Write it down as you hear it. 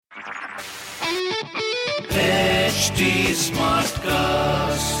HT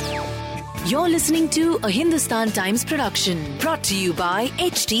Smartcast. You're listening to a Hindustan Times production brought to you by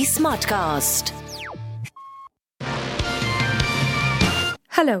HT Smartcast.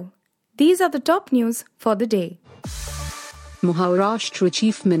 Hello, these are the top news for the day. Maharashtra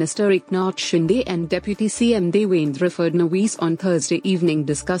Chief Minister Eknath Shinde and Deputy CM Devendra Fadnavis on Thursday evening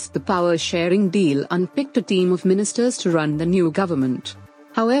discussed the power-sharing deal and picked a team of ministers to run the new government.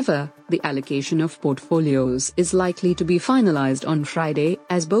 However, the allocation of portfolios is likely to be finalized on Friday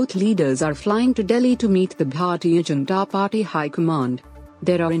as both leaders are flying to Delhi to meet the Bharatiya Janata Party High Command.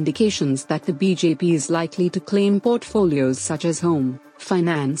 There are indications that the BJP is likely to claim portfolios such as home,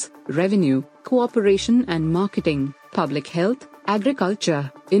 finance, revenue, cooperation and marketing, public health,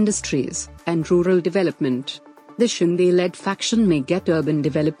 agriculture, industries, and rural development. The Shinde-led faction may get urban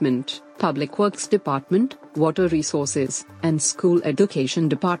development, public works department, water resources, and school education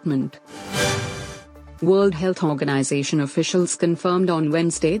department. World Health Organization officials confirmed on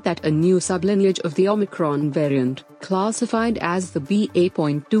Wednesday that a new sublineage of the Omicron variant, classified as the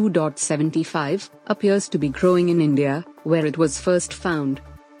BA.2.75, appears to be growing in India, where it was first found.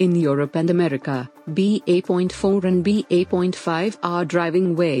 In Europe and America, BA.4 and BA.5 are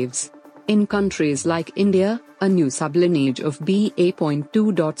driving waves. In countries like India, a new sublineage of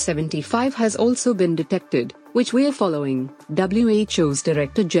BA.2.75 has also been detected, which we are following, WHO's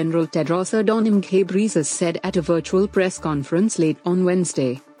Director General Tedros Adhanom Ghebreyesus said at a virtual press conference late on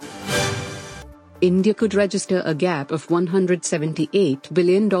Wednesday. India could register a gap of $178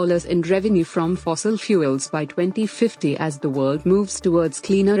 billion in revenue from fossil fuels by 2050 as the world moves towards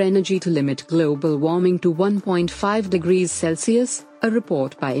cleaner energy to limit global warming to 1.5 degrees Celsius, a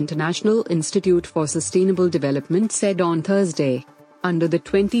report by International Institute for Sustainable Development said on Thursday. Under the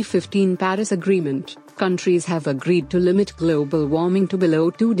 2015 Paris Agreement, countries have agreed to limit global warming to below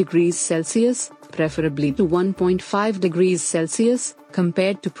 2 degrees Celsius, preferably to 1.5 degrees Celsius,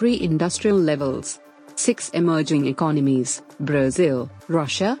 compared to pre-industrial levels. 6 emerging economies, Brazil,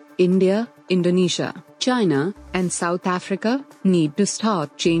 Russia, India, Indonesia, China, and South Africa, need to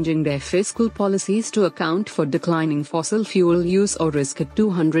start changing their fiscal policies to account for declining fossil fuel use or risk a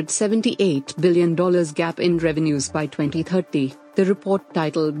 $278 billion gap in revenues by 2030, the report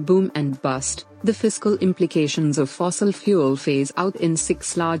titled Boom and Bust: The Fiscal Implications of Fossil Fuel Phase Out in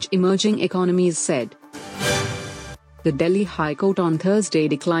 6 Large Emerging Economies said. The Delhi High Court on Thursday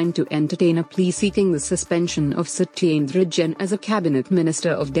declined to entertain a plea seeking the suspension of Satyendra Jain as a cabinet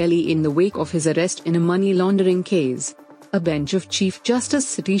minister of Delhi in the wake of his arrest in a money laundering case. A bench of Chief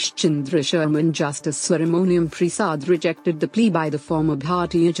Justice Satish Chandra Sharma and Justice Subrahmanyam Prasad rejected the plea by the former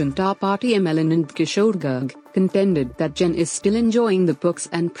Bharatiya Janata Party MLA Nand Kishore Garg, contended that Jain is still enjoying the perks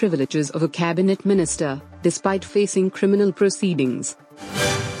and privileges of a cabinet minister, despite facing criminal proceedings.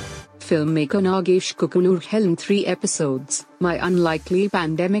 Filmmaker Nagesh Kukunur helmed 3 episodes, My Unlikely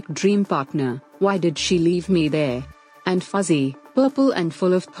Pandemic Dream Partner, Why Did She Leave Me There? And Fuzzy, Purple and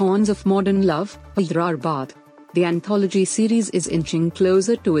Full of Thorns of Modern Love, Hyderabad. The anthology series is inching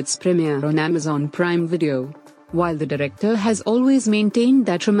closer to its premiere on Amazon Prime Video. While the director has always maintained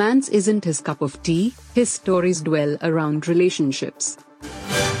that romance isn't his cup of tea, his stories dwell around relationships.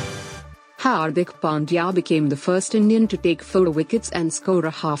 Hardik Pandya became the first Indian to take 4 wickets and score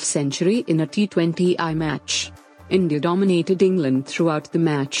a half-century in a T20I match. India dominated England throughout the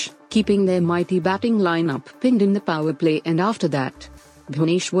match, keeping their mighty batting lineup pinned in the power play, and after that,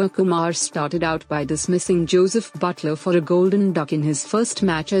 Bhuvneshwar Kumar started out by dismissing Joseph Buttler for a golden duck in his first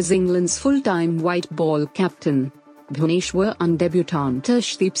match as England's full-time white ball captain. Bhuvneshwar and debutant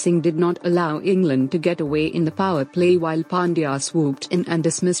Arshdeep Singh did not allow England to get away in the power play while Pandya swooped in and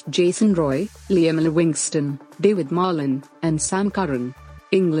dismissed Jason Roy, Liam Livingstone, David Marlin, and Sam Curran.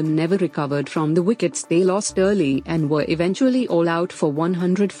 England never recovered from the wickets they lost early and were eventually all out for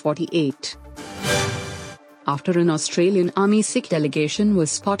 148. After an Australian Army Sikh delegation was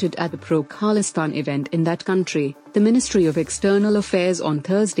spotted at the pro-Khalistan event in that country, the Ministry of External Affairs on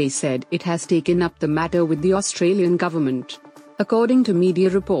Thursday said it has taken up the matter with the Australian government. According to media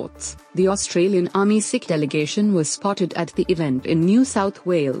reports, the Australian Army Sikh delegation was spotted at the event in New South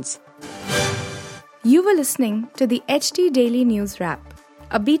Wales. You were listening to the HT Daily News Wrap,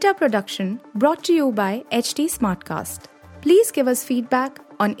 a beta production brought to you by HT Smartcast. Please give us feedback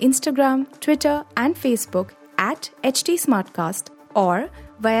on Instagram, Twitter, and Facebook at HT Smartcast or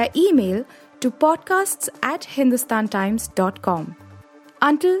via email to podcasts@hindustantimes.com.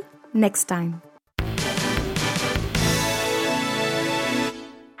 Until next time.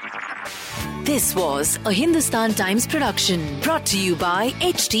 This was a Hindustan Times production brought to you by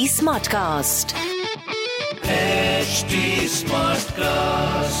HT Smartcast. HT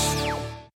Smartcast.